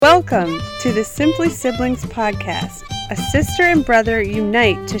Welcome to the Simply Siblings podcast. A sister and brother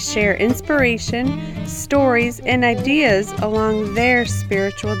unite to share inspiration, stories, and ideas along their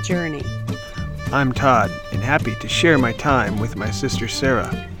spiritual journey. I'm Todd, and happy to share my time with my sister Sarah.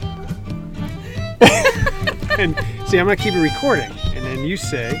 And see, I'm going to keep it recording, and then you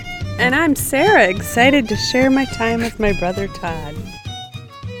say... And I'm Sarah, excited to share my time with my brother Todd.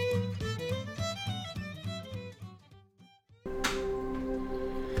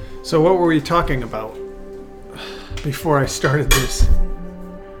 So what were we talking about before I started this?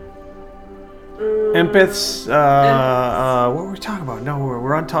 Empaths. What were we talking about? No,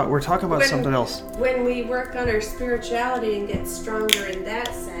 we're talking about something else. When we work on our spirituality and get stronger in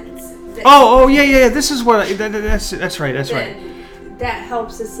that sense. Yeah. This is what. That's right. That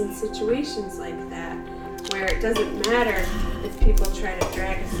helps us in situations like that, where it doesn't matter if people try to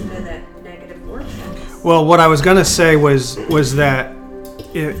drag us into that negative vortex. Well, what I was gonna say was that.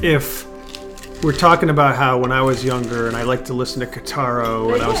 If we're talking about how when I was younger and I liked to listen to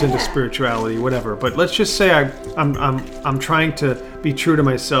Kataro and I was into spirituality, whatever, but let's just say I'm trying to be true to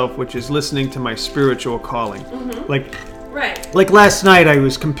myself, which is listening to my spiritual calling. Mm-hmm. Like last night, I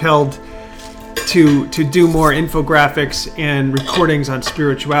was compelled to do more infographics and recordings on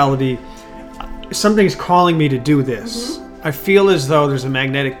spirituality. Something's calling me to do this. Mm-hmm. I feel as though there's a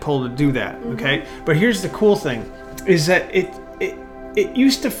magnetic pull to do that. Mm-hmm. Okay, but here's the cool thing: is that it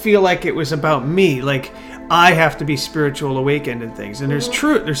used to feel like it was about me, like I have to be spiritual awakened and things. And there's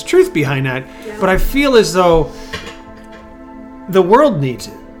truth behind that, but I feel as though the world needs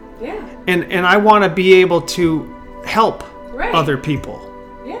it. Yeah. And I want to be able to help other people.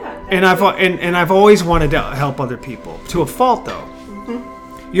 Yeah. And I've always wanted to help other people, to a fault though.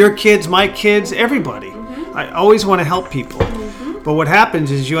 Mm-hmm. Your kids, my kids, everybody. Mm-hmm. I always want to help people. Mm-hmm. But what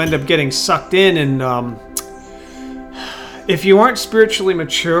happens is you end up getting sucked in and if you aren't spiritually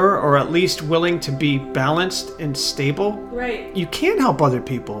mature or at least willing to be balanced and stable, you can't help other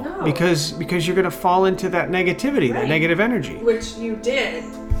people because you're going to fall into that negativity, that negative energy. Which you did.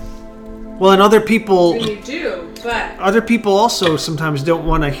 Well, and other people... And you do, but... Other people also sometimes don't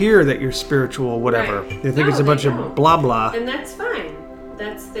want to hear that you're spiritual, whatever. Right. They think it's a bunch of blah, blah. And that's fine.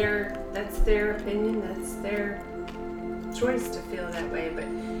 That's their opinion. That's their choice to feel that way. But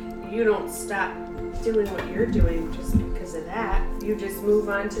you don't stop doing what you're doing just because of that. You just move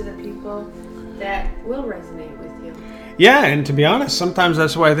on to the people that will resonate with you. Yeah, and to be honest, sometimes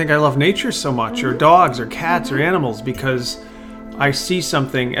that's why I think I love nature so much, or dogs, or cats, or animals, because I see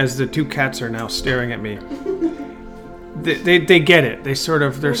something as the two cats are now staring at me. They get it. They're sort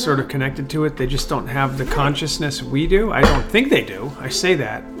of connected to it. They just don't have the consciousness we do. I don't think they do. I say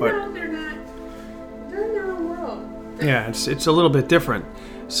that, but no, they're not. They're in their own world. Yeah, it's a little bit different.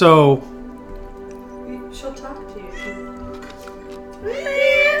 So. She'll talk to you.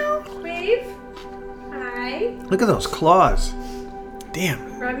 Hello. Wave. Hi. Look at those claws.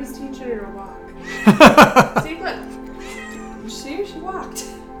 Damn. Robbie's teaching her to walk. See, look. See, she walked.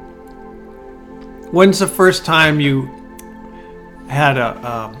 When's the first time you had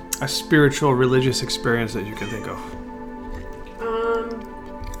a spiritual, religious experience that you can think of?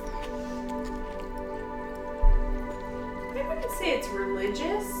 I wouldn't say it's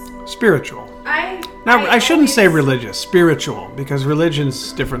religious. Spiritual. I shouldn't say religious, spiritual, because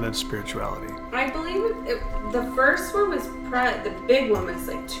religion's different than spirituality. I believe the first one was the big one was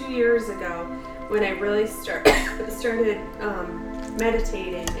like 2 years ago when I really started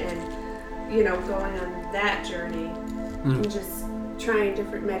meditating and going on that journey and just trying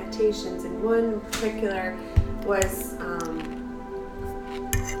different meditations. And one in particular was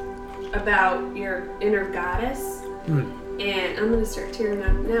about your inner goddess. And I'm going to start tearing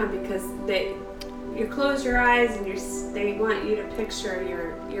up now because you close your eyes and they want you to picture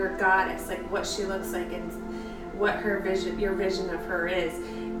your goddess, like what she looks like and what your vision of her is.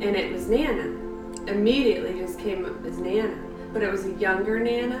 And it was Nana. Immediately just came up as Nana. But it was a younger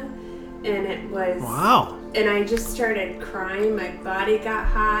Nana. And it was... Wow. And I just started crying. My body got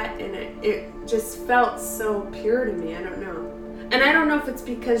hot and it just felt so pure to me. I don't know. And I don't know if it's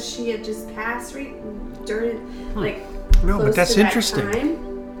because she had just passed during, like... No, but that's interesting.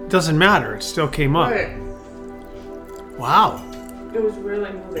 It doesn't matter. It still came up. Right. Wow. It was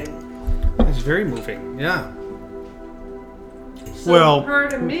really moving. It's very moving, yeah. So her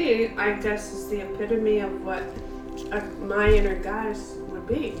to me, I guess, is the epitome of what my inner goddess would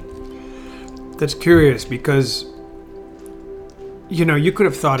be. That's curious because, you could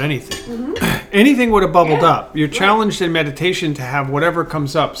have thought anything. Mm-hmm. Anything would have bubbled up. You're challenged in meditation to have whatever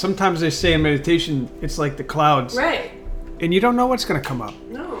comes up. Sometimes they say in meditation, it's like the clouds. Right. And you don't know what's going to come up.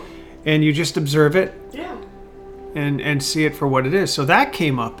 No. And you just observe it. Yeah. and see it for what it is. So that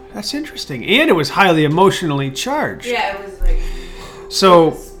came up. That's interesting. And it was highly emotionally charged. Yeah, it was like...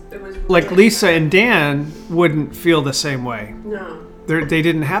 So, It was like really Lisa and Dan wouldn't feel the same way. No. They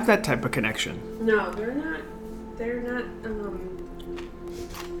didn't have that type of connection. No, they're not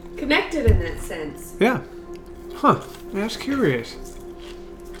connected in that sense. Yeah. Huh. I was curious.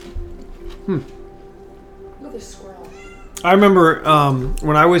 With a squirrel. I remember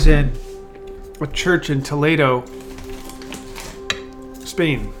when I was in a church in Toledo,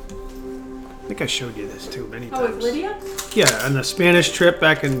 Spain. I think I showed you this too many times. Oh, with Lydia? Yeah, on the Spanish trip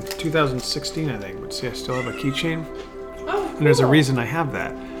back in 2016, I think. But see, I still have a keychain. Oh, cool. And there's a reason I have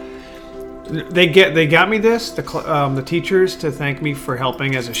that. They got me this, the teachers, to thank me for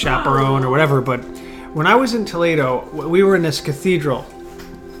helping as a chaperone or whatever. But when I was in Toledo, we were in this cathedral.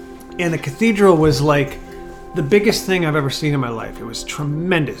 And the cathedral was like the biggest thing I've ever seen in my life. It was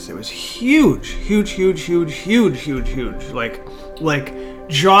tremendous. It was huge, huge, huge, huge, huge, huge, huge. Like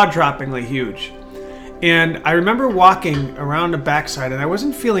jaw-droppingly huge. And I remember walking around the backside, and I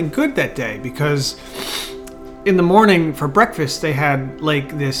wasn't feeling good that day because in the morning for breakfast they had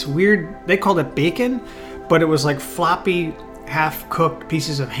like this weird, they called it bacon, but it was like floppy, half-cooked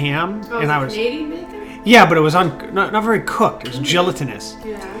pieces of ham. Oh, and I was Canadian bacon? Yeah, but it was not very cooked. It was gelatinous.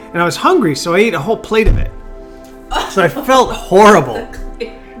 Yeah. And I was hungry, so I ate a whole plate of it. So I felt horrible.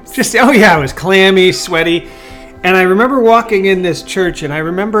 Just, oh yeah, I was clammy, sweaty. And I remember walking in this church, and I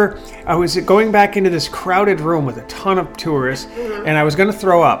remember I was going back into this crowded room with a ton of tourists, and I was going to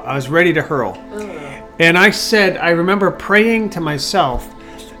throw up. I was ready to hurl. And I remember praying to myself.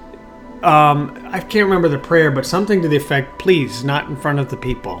 I can't remember the prayer, but something to the effect, please, not in front of the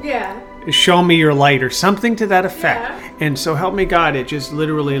people. Yeah. Show me your light, or something to that effect. Yeah. And so help me God, it just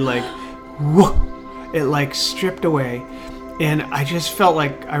literally like, whoa, it like stripped away. And I just felt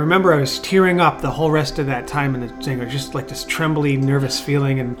like, I remember I was tearing up the whole rest of that time in the thing. It was just like this trembly, nervous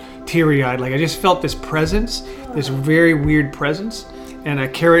feeling and teary-eyed. Like I just felt this presence, this very weird presence. And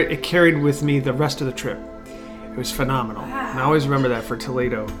it carried with me the rest of the trip. It was phenomenal. Wow. And I always remember that for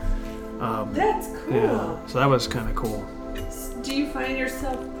Toledo. That's cool. Yeah, so that was kind of cool. Do you find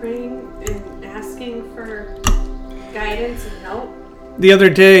yourself praying and asking for guidance and help? The other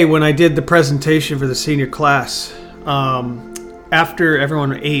day when I did the presentation for the senior class, after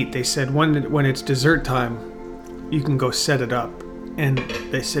everyone ate, they said when it's dessert time, you can go set it up. And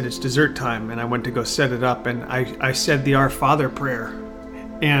they said it's dessert time, and I went to go set it up, and I said the Our Father prayer,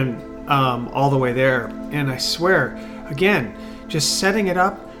 and all the way there. And I swear, again, just setting it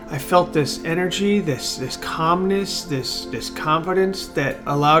up, I felt this energy, this calmness, this confidence that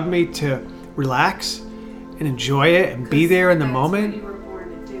allowed me to relax and enjoy it and be there in the moment. That's what you were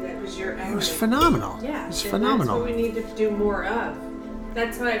born to do. That was your It was phenomenal. Yeah, it was and phenomenal. That's what we need to do more of.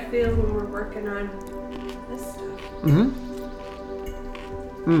 That's how I feel when we're working on this stuff.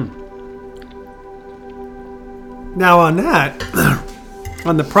 Now on that,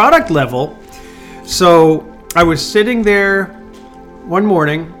 on the product level, so I was sitting there one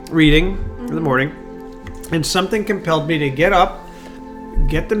morning reading in the morning, and something compelled me to get up,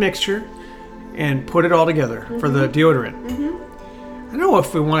 get the mixture, and put it all together for the deodorant. I don't know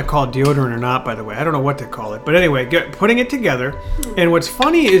if we want to call it deodorant or not, by the way. I don't know what to call it. But anyway, putting it together. And what's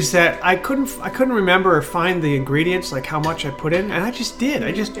funny is that I couldn't remember or find the ingredients, like how much I put in, and I just did.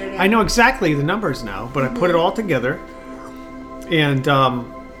 I know exactly the numbers now, but I put it all together. And Yeah,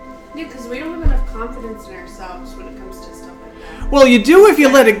 because we don't have enough confidence in ourselves when it comes to stuff like that. well, you do if you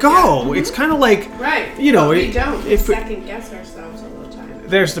let it go. It's kind of like, Right. you know, But we don't. We if it- second guess ourselves all the time.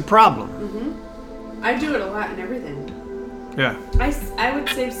 there's the problem. I do it a lot in everything. Yeah. I would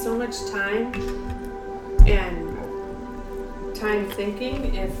save so much time and time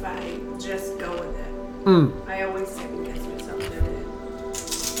thinking if I just go with it. I always second guess myself in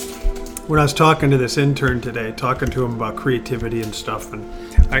everything. When I was talking to this intern today, talking to him about creativity and stuff, and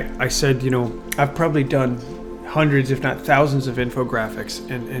I said, you know, I've probably done hundreds, if not thousands of infographics,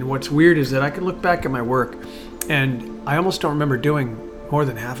 and what's weird is that I can look back at my work and I almost don't remember doing more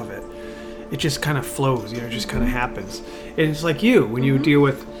than half of it. It just kind of flows, you know, it just kind of happens. And it's like you, when you deal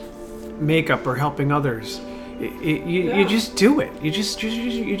with makeup or helping others, you just do it. You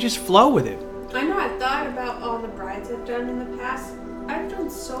just flow with it. I know I thought about all the brides I've done in the past. I've done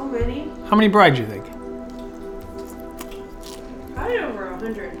so many. How many brides do you think? Probably over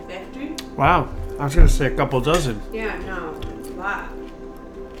 150. Wow, I was going to say a couple dozen. Yeah, no, it's a lot.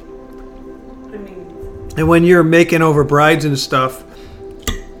 I mean, And when you're making over brides and stuff,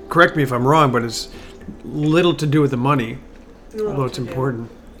 correct me if I'm wrong, but it's little to do with the money, although it's important.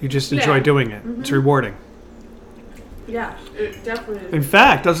 You just enjoy doing it. It's rewarding. yeah, it definitely In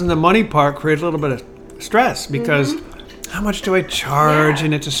fact, doesn't the money part create a little bit of stress because how much do I charge? Yeah.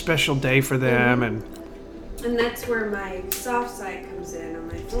 And it's a special day for them. And that's where my soft side comes in. I'm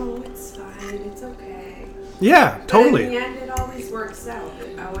like, oh, it's fine. It's okay. Yeah, totally. But in the end, it always works out.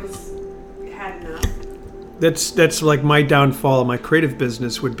 I always had enough. That's like my downfall of my creative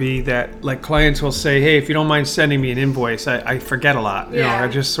business would be that like clients will say, hey, if you don't mind sending me an invoice, I forget a lot. You know, I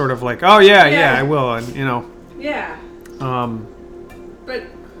just sort of like, oh yeah, I will. And you know. Yeah. But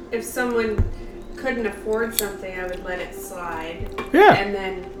if someone couldn't afford something, I would let it slide. Yeah. And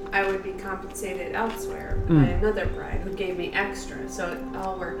then I would be compensated elsewhere by another bride who gave me extra. So it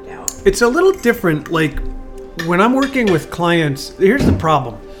all worked out. It's a little different. Like when I'm working with clients, here's the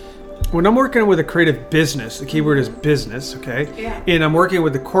problem. When I'm working with a creative business, the keyword is business, okay? Yeah. And I'm working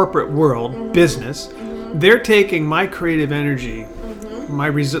with the corporate world, business, they're taking my creative energy,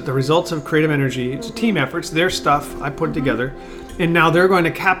 the results of creative energy, it's a team effort, it's their stuff, I put it together, and now they're going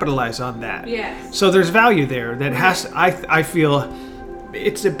to capitalize on that. Yes. So there's value there that has, I feel,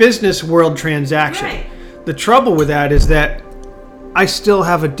 it's a business world transaction. Right. The trouble with that is that I still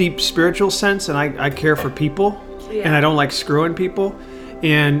have a deep spiritual sense and I care for people, and I don't like screwing people.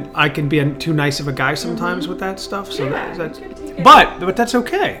 And I can be too nice of a guy sometimes with that stuff. So but that's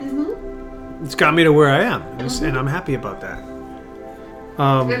okay. It's got me to where I am, and I'm happy about that.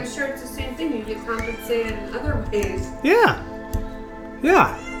 I'm sure it's the same thing. You get compensated in other ways. Yeah.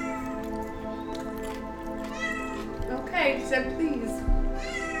 Okay, so please.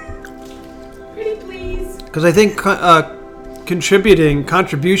 Pretty please. Because I think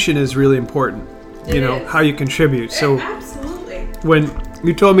contribution is really important. You know, how you contribute. So absolutely. When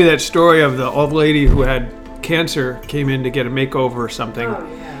you told me that story of the old lady who had cancer came in to get a makeover or something,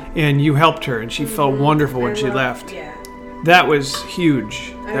 and you helped her, and she felt wonderful when she left. Yeah. That was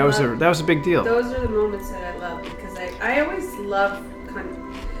huge. That was a big deal. Those are the moments that I love because I always love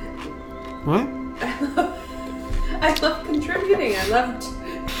What? I love contributing. I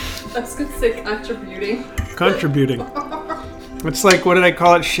was going to say contributing. Contributing. It's like, what did I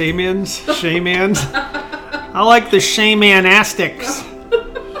call it? Shamans? I like the shamanastics.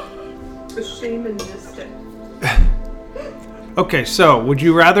 The shamanistic. Okay, so would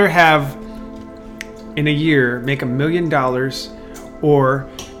you rather have in a year make $1 million, or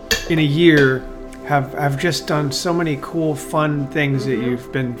in a year have just done so many cool, fun things that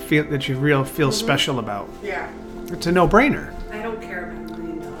you've been feel special about? Yeah. It's a no-brainer. I don't care about $1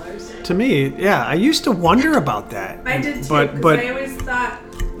 million. To me, yeah, I used to wonder about that. I did too, because I always thought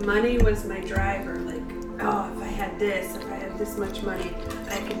money was my driver. Like, oh, if I had this much money,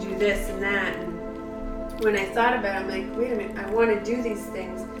 I could do this and that. And when I thought about it, I'm like, wait a minute, I want to do these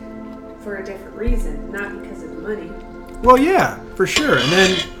things for a different reason, not because of the money. Well, yeah, for sure. And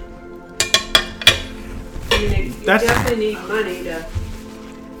then you definitely need money to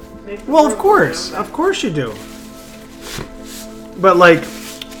make the of course you do. But like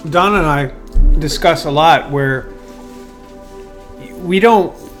Don and I discuss a lot where we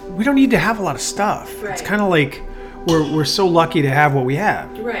don't need to have a lot of stuff. Right. It's kind of like we're so lucky to have what we have.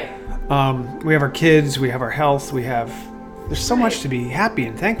 Right. We have our kids, we have our health, there's so much to be happy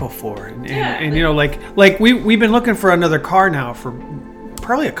and thankful for. And you know, like we've been looking for another car now for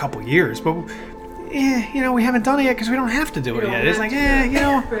probably a couple years, but you know, we haven't done it yet because we don't have to do it yet. It's like, you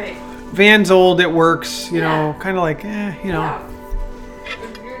know, right. Van's old, it works, you know, kind of like, you know. Yeah.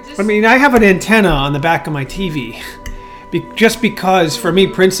 I mean, I have an antenna on the back of my TV. Just because, for me,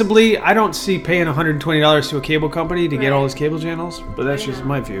 principally, I don't see paying $120 to a cable company to get all those cable channels, but that's just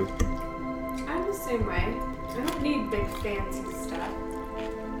my view. I'm the same way. I don't need big, fancy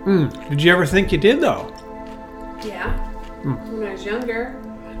stuff. Did you ever think you did, though? Yeah. When I was younger.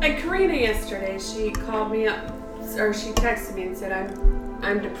 Like Karina yesterday, she called me up, or she texted me and said,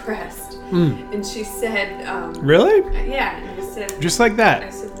 I'm depressed. And she said... really? Yeah. And I said... Just like that? I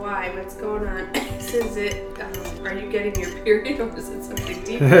said, why? What's going on? Is it... are you getting your period, or is it something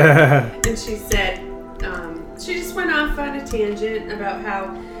deeper? And she said, she just went off on a tangent about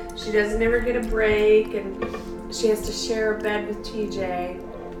how she doesn't ever get a break, and she has to share a bed with TJ.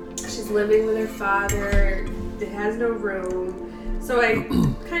 She's living with her father. It has no room. So I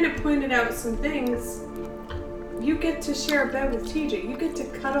kind of pointed out some things. You get to share a bed with TJ. You get to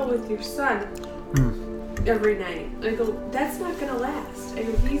cuddle with your son every night. I go, that's not going to last. I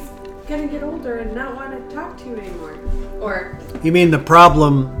go, he's going to get older and not want to talk to you anymore. Or... You mean the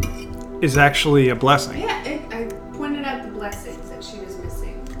problem is actually a blessing? Yeah, I pointed out the blessings that she was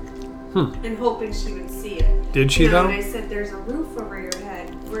missing. And hoping she would see it. Did she, though? And I said, there's a roof over your head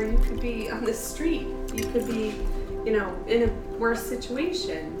where you could be on the street. You could be, you know, in a worse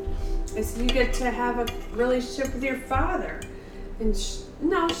situation. I said, you get to have a relationship with your father. And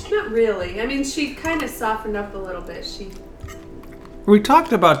no, she's not really. I mean, she kind of softened up a little bit. We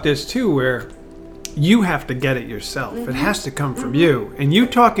talked about this too, where you have to get it yourself. It has to come from you. And you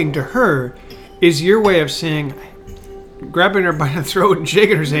talking to her is your way of saying, grabbing her by the throat and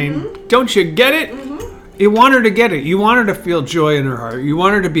shaking her, saying, don't you get it? You want her to get it. You want her to feel joy in her heart. You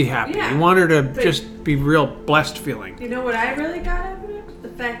want her to be happy. Yeah, you want her to just be real blessed feeling. You know what I really got out of it? The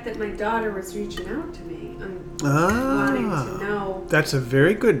fact that my daughter was reaching out to me and wanting to know. That's a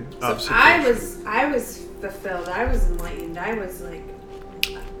very good observation. I was fulfilled. I was enlightened. I was like...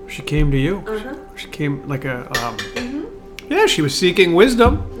 She came to you. She came like a... Yeah, she was seeking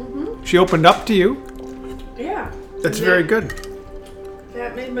wisdom. She opened up to you. Yeah. That's very good.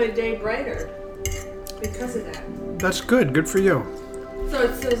 That made my day brighter because of that. That's good. Good for you. So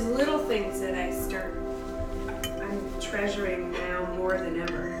it's those little things that I'm treasuring now more than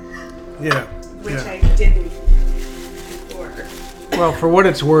ever. Yeah. Which I didn't before. Well, for what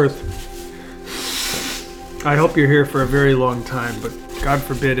it's worth, I hope you're here for a very long time, but God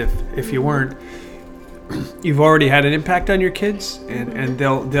forbid if you weren't. You've already had an impact on your kids, and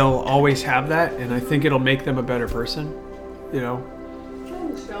they'll always have that, and I think it'll make them a better person, you know. I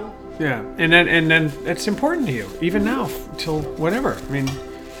think so. Yeah, and then it's important to you, even now, till whatever. I mean,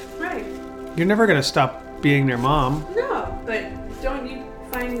 right. You're never gonna stop being their mom. No, but don't you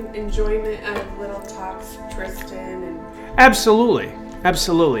find enjoyment out of little talks with Tristan and?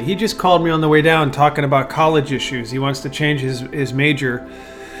 Absolutely. He just called me on the way down talking about college issues. He wants to change his major.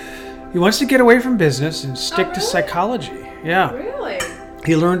 He wants to get away from business and stick to psychology. Yeah. Really?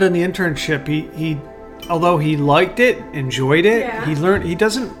 He learned in the internship. He although he liked it, enjoyed it,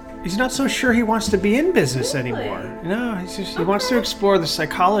 he's not so sure he wants to be in business anymore. No, he wants to explore the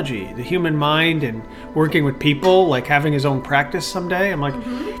psychology, the human mind, and working with people, like having his own practice someday. I'm like,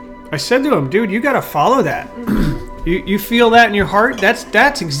 I said to him, dude, you got to follow that. You feel that in your heart?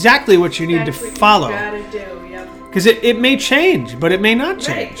 That's exactly what you need to follow. You gotta do, yep. Because it may change, but it may not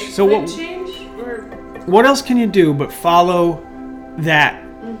change. Right. So what else can you do but follow that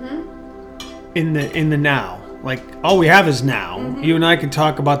in the now? Like, all we have is now. You and I could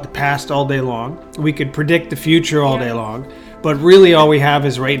talk about the past all day long. We could predict the future all day long. But really all we have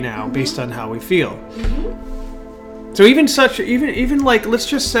is right now based on how we feel. So even like, let's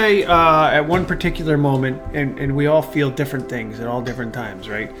just say at one particular moment, and we all feel different things at all different times,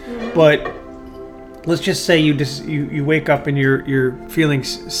 right? But let's just say you wake up and you're feeling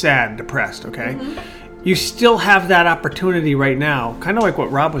sad, depressed, okay? You still have that opportunity right now, kind of like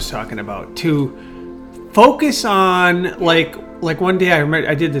what Rob was talking about, to focus on like one day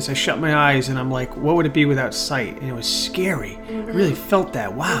I did this. I shut my eyes and I'm like, what would it be without sight? And it was scary. I really felt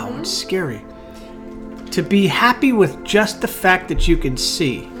that. Wow, it's scary. To be happy with just the fact that you can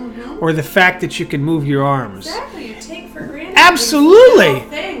see, or the fact that you can move your arms. Exactly, you take for granted.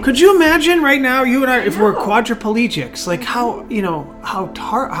 Absolutely. Could you imagine right now, you and I, if we're quadriplegics, like how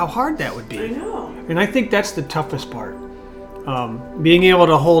hard that would be? I know. And I think that's the toughest part. Being able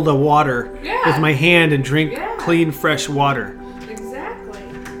to hold a water with my hand and drink clean, fresh water. Exactly.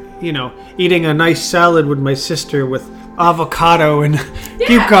 You know, eating a nice salad with my sister with avocado and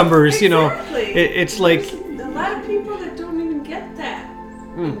cucumbers. Exactly. You know, it's like a lot of people that don't even get that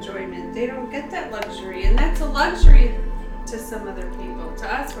enjoyment. They don't get that luxury, and that's a luxury to some other people.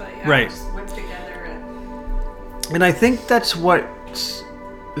 To us, we just went together. And I think that's what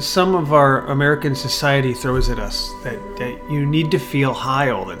some of our American society throws at us, that you need to feel high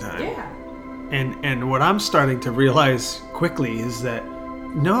all the time. Yeah. And what I'm starting to realize quickly is that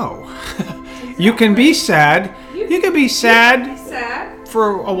no, you can be sad. You can be sad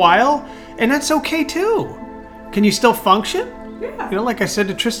for a while, and that's okay too. Can you still function? Yeah. You know, like I said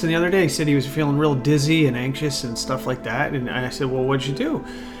to Tristan the other day, he said he was feeling real dizzy and anxious and stuff like that. And I said, well, what'd you do?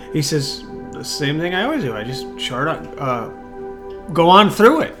 He says, the same thing I always do. I just go on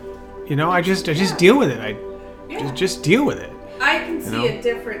through it. You know, I just deal with it. I just deal with it. I can see a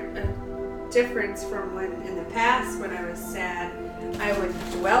difference from when in the past when I was sad, I would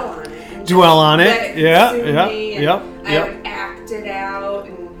dwell on it. Let it consume me, I would act it out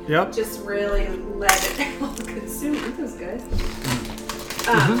and just really let it all consume. It was good.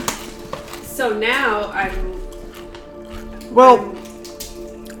 So now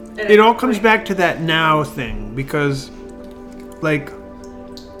it all comes back to that now thing, because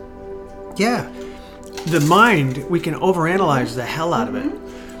the mind, we can overanalyze the hell out of it.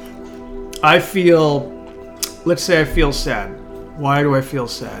 Let's say I feel sad. Why do I feel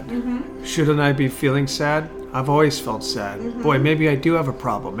sad? Shouldn't I be feeling sad? I've always felt sad. Boy, maybe I do have a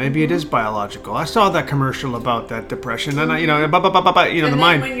problem. Maybe it is biological. I saw that commercial about that depression, and and the then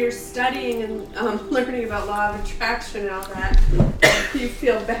mind. when you're studying and learning about law of attraction and all that, you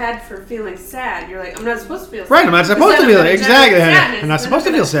feel bad for feeling sad. You're like, I'm not supposed to feel sad. Right, I'm not supposed to feel exactly. I'm not supposed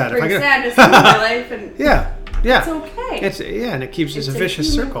to feel sad. Bring sadness into my life, and yeah, it's okay. And it keeps It's a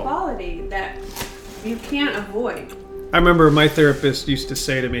vicious circle. Quality that you can't avoid. I remember my therapist used to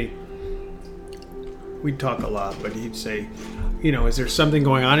say to me, we'd talk a lot, but he'd say, is there something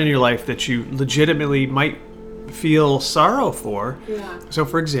going on in your life that you legitimately might feel sorrow for? Yeah. So,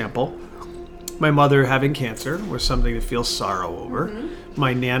 for example, my mother having cancer was something to feel sorrow over.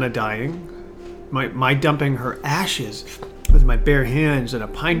 My Nana dying, my dumping her ashes with my bare hands in a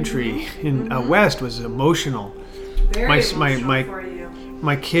pine tree in out west was emotional. Very emotional for you.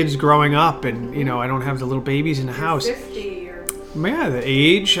 My kids growing up, and I don't have the little babies in the house. 50 or The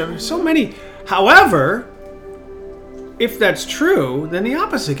age, so many. However, if that's true, then the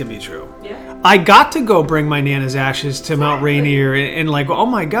opposite can be true. Yeah. I got to go bring my Nana's ashes to Mount Rainier, and oh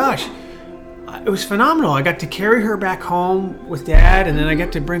my gosh, it was phenomenal. I got to carry her back home with Dad, and then I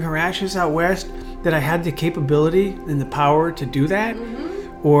got to bring her ashes out west. That I had the capability and the power to do that,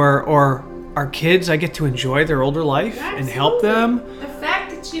 or our kids, I get to enjoy their older life and help them. The fact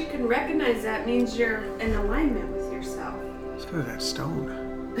that you can recognize that means you're in alignment with yourself. Let's go to that stone.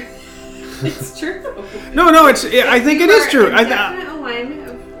 It's true. No, I think it is true. In definite alignment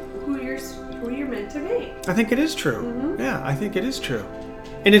of who you're meant to be. I think it is true. Yeah, I think it is true.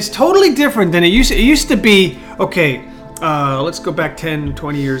 And it's totally different than it used to. It used to be, okay, let's go back 10,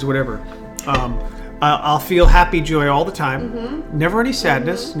 20 years, whatever. I'll feel happy, joy all the time. Never any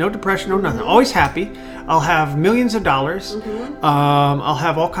sadness, no depression, no nothing. Always happy. I'll have millions of dollars. I'll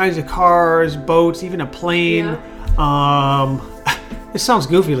have all kinds of cars, boats, even a plane. Yeah. It sounds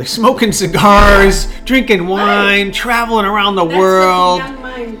goofy, like smoking cigars, drinking wine, traveling around the world. That's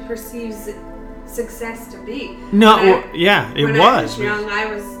what the young mind perceives success to be. No, When I was was. young,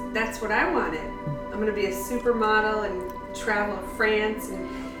 that's what I wanted. I'm going to be a supermodel and travel to France and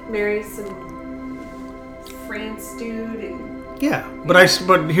marry some France dude. And Yeah, but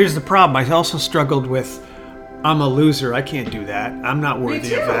here's the problem. I also struggled with, I'm a loser. I can't do that. I'm not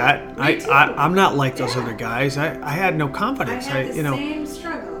worthy of that. I'm not like those other guys. I had no confidence. I had the same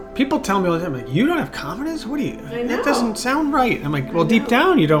struggle. People tell me all the time, like, you don't have confidence? What do you? I know. That doesn't sound right. I'm like, well, deep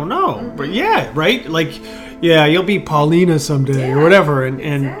down you don't know. But yeah, right? Like, yeah, you'll be Paulina someday or whatever,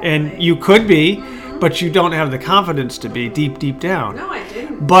 and you could be, but you don't have the confidence to be deep down. No, I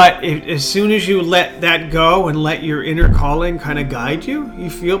didn't. But as soon as you let that go and let your inner calling kind of guide you, you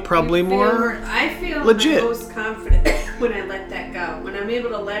feel probably more I feel legit. the most confident when I let that go. When I'm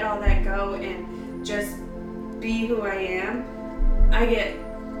able to let all that go and just be who I am, I get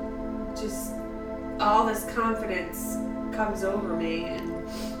just all this confidence comes over me. And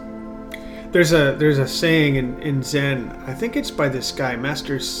There's a saying in Zen, I think it's by this guy,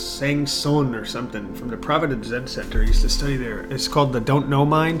 Master Sang Son or something, from the Providence Zen Center. He used to study there. It's called the Don't Know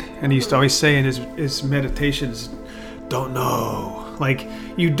Mind. And he used to always say in his meditations, don't know. Like,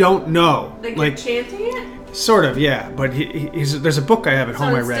 you don't know. like you're chanting it? Sort of, yeah. But there's a book I have at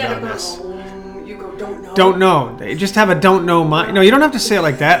home I read on instead this. of you go, don't know. Don't know. They just have a don't know mind. No, you don't have to say it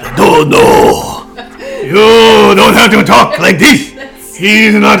like that. Don't know. You don't have to talk like this.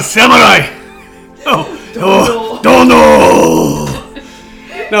 He's not samurai. Don't know.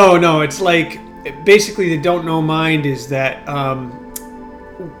 No, it's like, basically the don't know mind is that,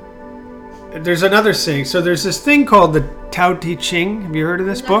 there's another saying. So there's this thing called the Tao Te Ching. Have you heard of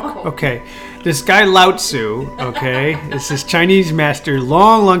this book? Okay. This guy Lao Tzu, okay, it's this Chinese master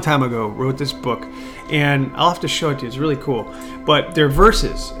long time ago wrote this book. And I'll have to show it to you. It's really cool. But they're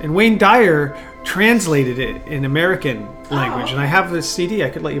verses. And Wayne Dyer translated it in American language. And I have this CD. I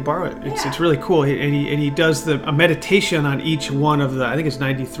could let you borrow it. It's really cool. And he does a meditation on each one of the, I think it's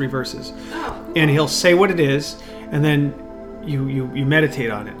 93 verses. Oh, cool. And he'll say what it is. And then you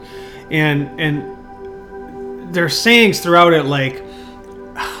meditate on it. And there's sayings throughout it like,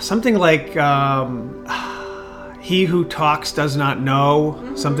 something like, he who talks does not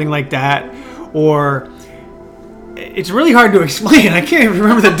know. Something like that. Or it's really hard to explain. I can't even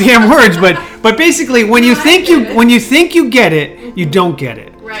remember the damn words, but basically when you think you get it, you don't get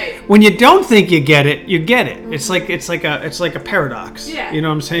it. Right. When you don't think you get it, you get it. It's like a paradox. Yeah. You know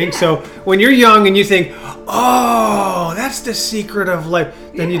what I'm saying? Yeah. So when you're young and you think, "Oh, that's the secret of life,"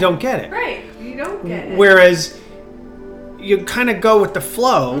 then you don't get it. Right. You don't get it. Whereas you kind of go with the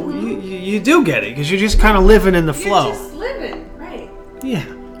flow, you do get it because you're just kind of living in the flow. You're just living, right? Yeah.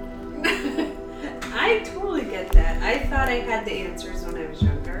 I totally get that. I thought I had the answers when I was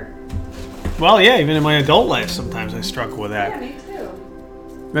younger. Well, yeah, even in my adult life, sometimes I struggle with that. Yeah, me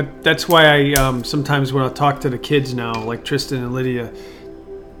too. That's why I sometimes when I talk to the kids now, like Tristan and Lydia,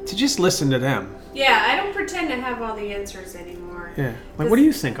 to just listen to them. Yeah, I don't pretend to have all the answers anymore. Yeah, like what do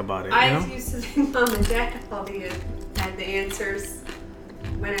you think about it? I used to think Mom and Dad had the answers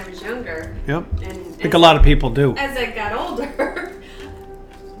when I was younger. Yep. And I think a lot of people do. As I got older,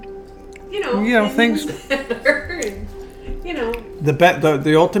 things. Better and,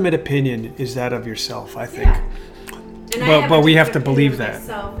 The ultimate opinion is that of yourself, I think. Yeah. And but we have to believe that.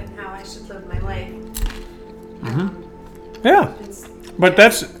 Myself and how I should live my life. Yeah. But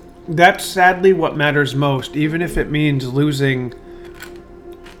that's sadly what matters most, even if it means losing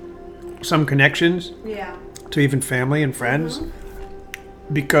some connections. Yeah. To even family and friends,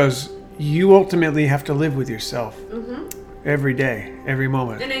 because you ultimately have to live with yourself every day, every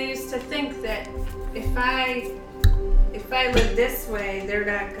moment. And I used to think that if I live this way, they're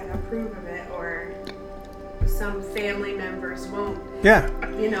not going to approve of it, or some family members won't,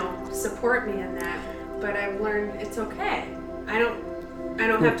 support me in that. But I've learned it's okay. I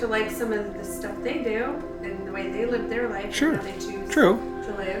don't have to like some of the stuff they do and the way they live their life. Sure. And how they choose True.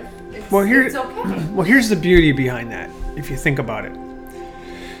 to live. It's okay. Well, here's the beauty behind that, if you think about it.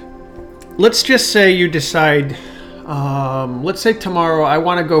 Let's just say you decide, let's say tomorrow I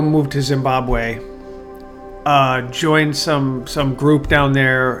want to go move to Zimbabwe, join some group down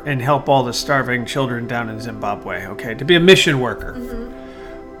there and help all the starving children down in Zimbabwe, okay, to be a mission worker.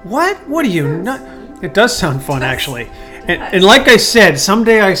 What do you not? It does sound fun, actually. And like I said,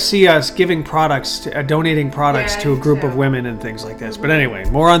 someday I see us giving products, donating products to a group of women and things like this. But anyway,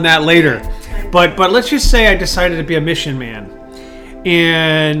 more on that later. But let's just say I decided to be a mission man.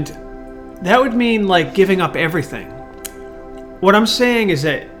 And that would mean like giving up everything. What I'm saying is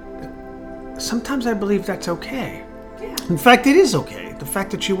that sometimes I believe that's okay. Yeah. In fact, it is okay. The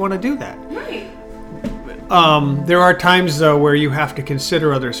fact that you want to do that. Right. There are times, though, where you have to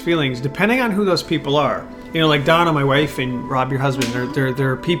consider others' feelings, depending on who those people are. Like Donna, my wife, and Rob, your husband.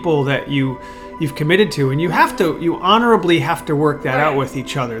 There are people that you've committed to, and you honorably have to work that out with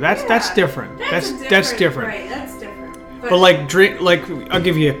each other. That's different. That's different. Right, that's different. But I'll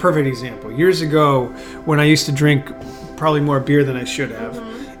give you a perfect example. Years ago, when I used to drink probably more beer than I should have,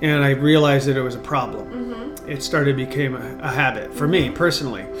 and I realized that it was a problem. It became a habit for me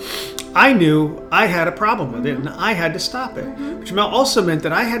personally. I knew I had a problem with it, and I had to stop it. Which also meant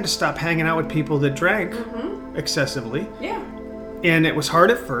that I had to stop hanging out with people that drank excessively. Yeah. And it was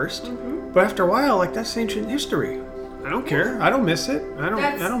hard at first, but after a while, that's ancient history. I don't care. I don't miss it. I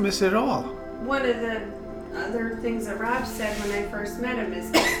don't miss it at all. One of the other things that Rob said when I first met him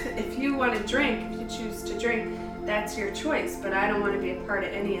is, if you want to drink, if you choose to drink, that's your choice. But I don't want to be a part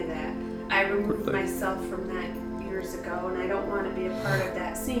of any of that. I removed myself from that years ago, and I don't want to be a part of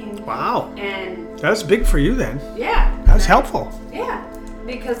that scene. Wow. And that was big for you then. Yeah. That was helpful. Yeah,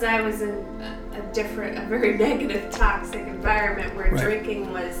 because I was in a very negative, toxic environment where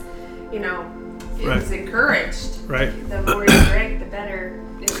drinking was, it was encouraged. Right. The more you drank, the better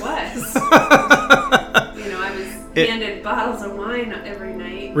it was. I was handed bottles of wine every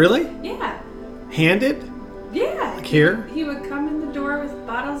night. Really? Yeah. Handed? Yeah. Like here? He would come in the door with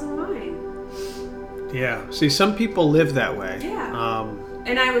bottles of wine. Yeah. See, some people live that way. Yeah.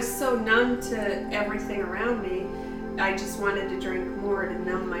 And I was so numb to everything around me, I just wanted to drink more to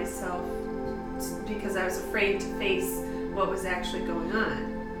numb myself because I was afraid to face what was actually going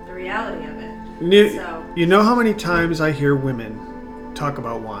on, the reality of it. You know how many times I hear women talk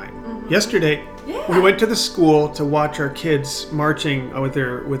about wine? Yesterday, we went to the school to watch our kids marching with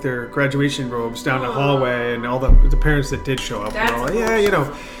their graduation robes down the hallway, and all the parents that did show up. That's were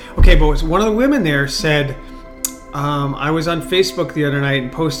all, Okay, but one of the women there said, I was on Facebook the other night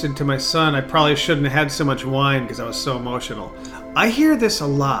and posted to my son, I probably shouldn't have had so much wine because I was so emotional. I hear this a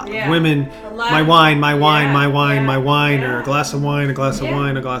lot. Yeah. Women, my wine, or a glass of wine, a glass of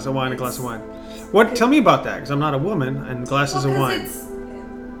wine, a glass of wine, a glass of wine. Tell me about that, because I'm not a woman, and glasses of wine.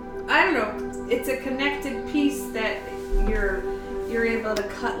 I don't know. It's a connected piece that you're able to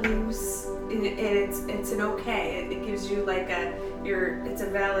cut loose, and it's an okay. It gives you it's a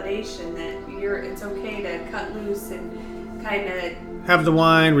validation that it's okay to cut loose and kind of have the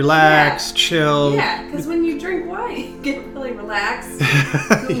wine, relax, chill. Yeah, because when you drink wine, you get really relaxed,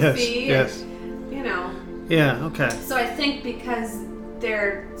 goofy, yes. and, Yeah. Okay. So I think because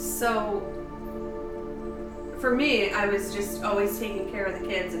they're so. For me, I was just always taking care of the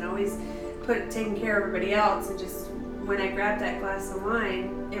kids and always taking care of everybody else, and just when I grabbed that glass of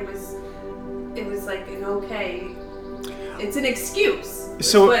wine, it was like an okay. It's an excuse.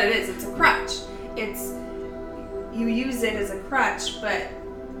 That's what it is. It's a crutch. You use it as a crutch, but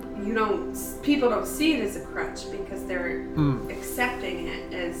people don't see it as a crutch because they're accepting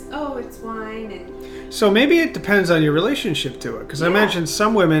it as, oh, it's wine. And so maybe it depends on your relationship to it. Because I imagine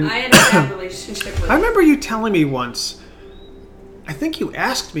some women... I had a bad relationship with it. I remember you telling me once, I think you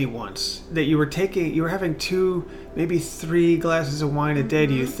asked me once, that you were having 2, maybe 3 glasses of wine a day.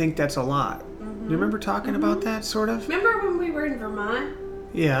 Do you think that's a lot? Do you remember talking about that, sort of? Remember when we were in Vermont?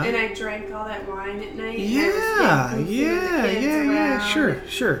 Yeah. And I drank all that wine at night? Yeah. Sure.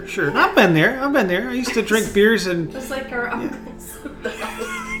 I've been there. I used to drink beers and... Just like our uncles.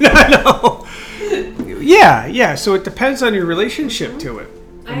 I know. Yeah. So it depends on your relationship to it.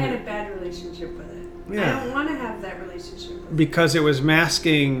 I had a bad relationship with it. Yeah. I don't want to have that relationship with it. Because it was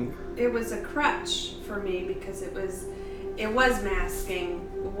masking... It was a crutch for me because it was masking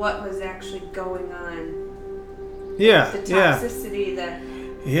what was actually going on. Yeah. The toxicity,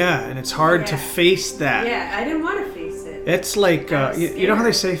 Yeah, and it's hard to face that. Yeah, I didn't want to face it. It's like, you know how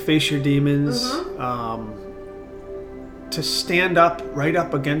they say face your demons? To stand up right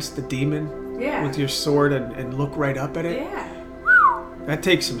up against the demon with your sword and look right up at it. Yeah. That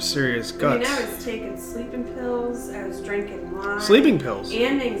takes some serious guts. I was taking sleeping pills. I was drinking wine. Sleeping pills?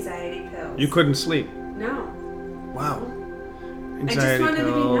 And anxiety pills. You couldn't sleep? No. Wow. I just wanted to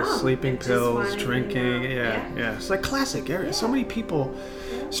be numb. Sleeping pills, drinking. Yeah. It's like classic area. Yeah. So many people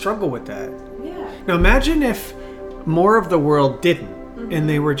struggle with that. Yeah. Now imagine if more of the world didn't, and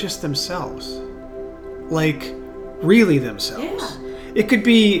they were just themselves, like really themselves. Yeah. It could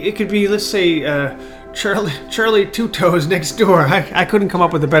be. Let's say Charlie Two Toes next door. I couldn't come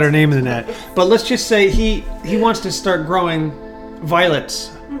up with a better name than that. But let's just say he wants to start growing violets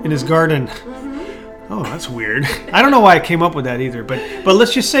in his garden. Oh, that's weird. I don't know why I came up with that either. But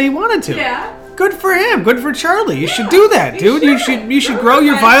let's just say he wanted to. Yeah. Good for him. Good for Charlie. You should do that, dude. You should grow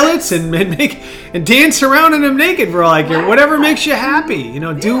your violets and dance around in them naked for all I care. Whatever makes you happy.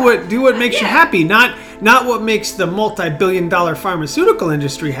 Do what makes you happy. Not what makes the multi-billion-dollar pharmaceutical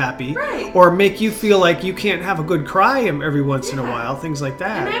industry happy, or make you feel like you can't have a good cry every once in a while. Things like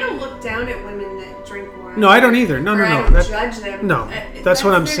that. And I don't look down at women that drink wine. No, I don't either. No. I don't judge them. No, that's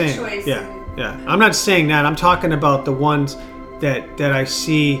what I'm saying. Choice. Yeah. I'm not saying that. I'm talking about the ones that I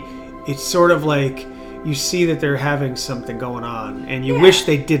see. It's sort of like you see that they're having something going on, and you wish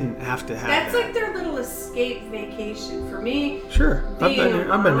they didn't have to have That's that. like their little escape vacation. For me, sure. I've been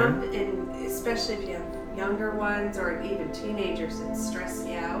there. And especially if you have younger ones or even teenagers that stress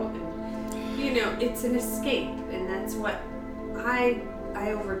you out. And, it's an escape, and that's what I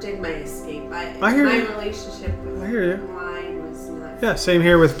overdid my escape. My relationship with wine was not. Yeah, same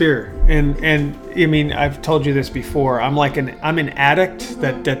here with beer. And I mean, I've told you this before. I'm an addict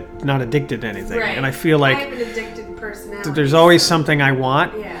that not addicted to anything. Right. And I feel like I have an addicted personality. There's always something I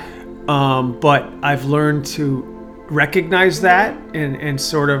want. Yeah. But I've learned to recognize that and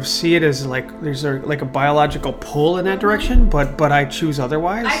sort of see it as like there's a biological pull in that direction, but I choose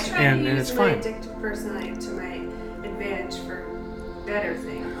otherwise. I try and to use it's my fine. addictive personality to my advantage for better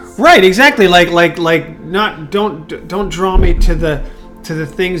things. Right, exactly. Don't draw me to the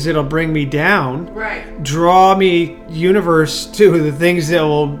things that'll bring me down. Right. Draw me, universe, to the things that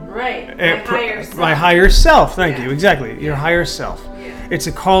will. Right. My higher self. Thank you. Exactly. Your higher self. Yeah. It's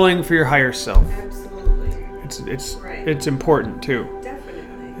a calling for your higher self. Absolutely. It's important too.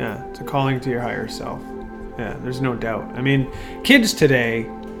 Definitely. Yeah, it's a calling to your higher self. Yeah, there's no doubt. I mean, kids today,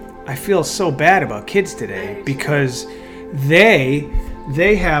 I feel so bad about kids today because they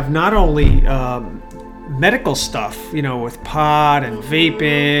have not only medical stuff, with pot and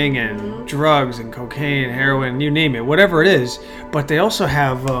vaping and drugs and cocaine, heroin, you name it, whatever it is, but they also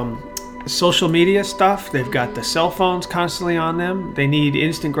have social media stuff. They've got the cell phones constantly on them. They need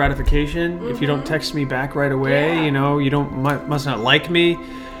instant gratification. If you don't text me back right away, you must not like me.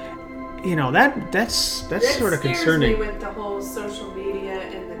 That's sort of concerning. Me with the whole social media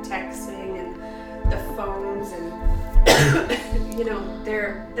and the texting and the phones and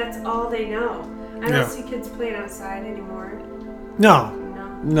that's all they know. I don't see kids playing outside anymore. No,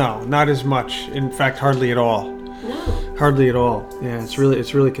 not as much. In fact, hardly at all. No. Hardly at all. Yeah, it's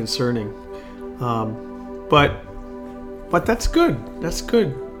really concerning. But that's good. That's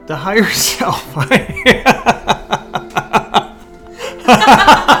good. The higher self.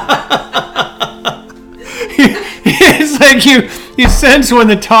 It's like you sense when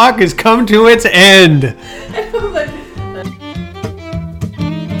the talk has come to its end.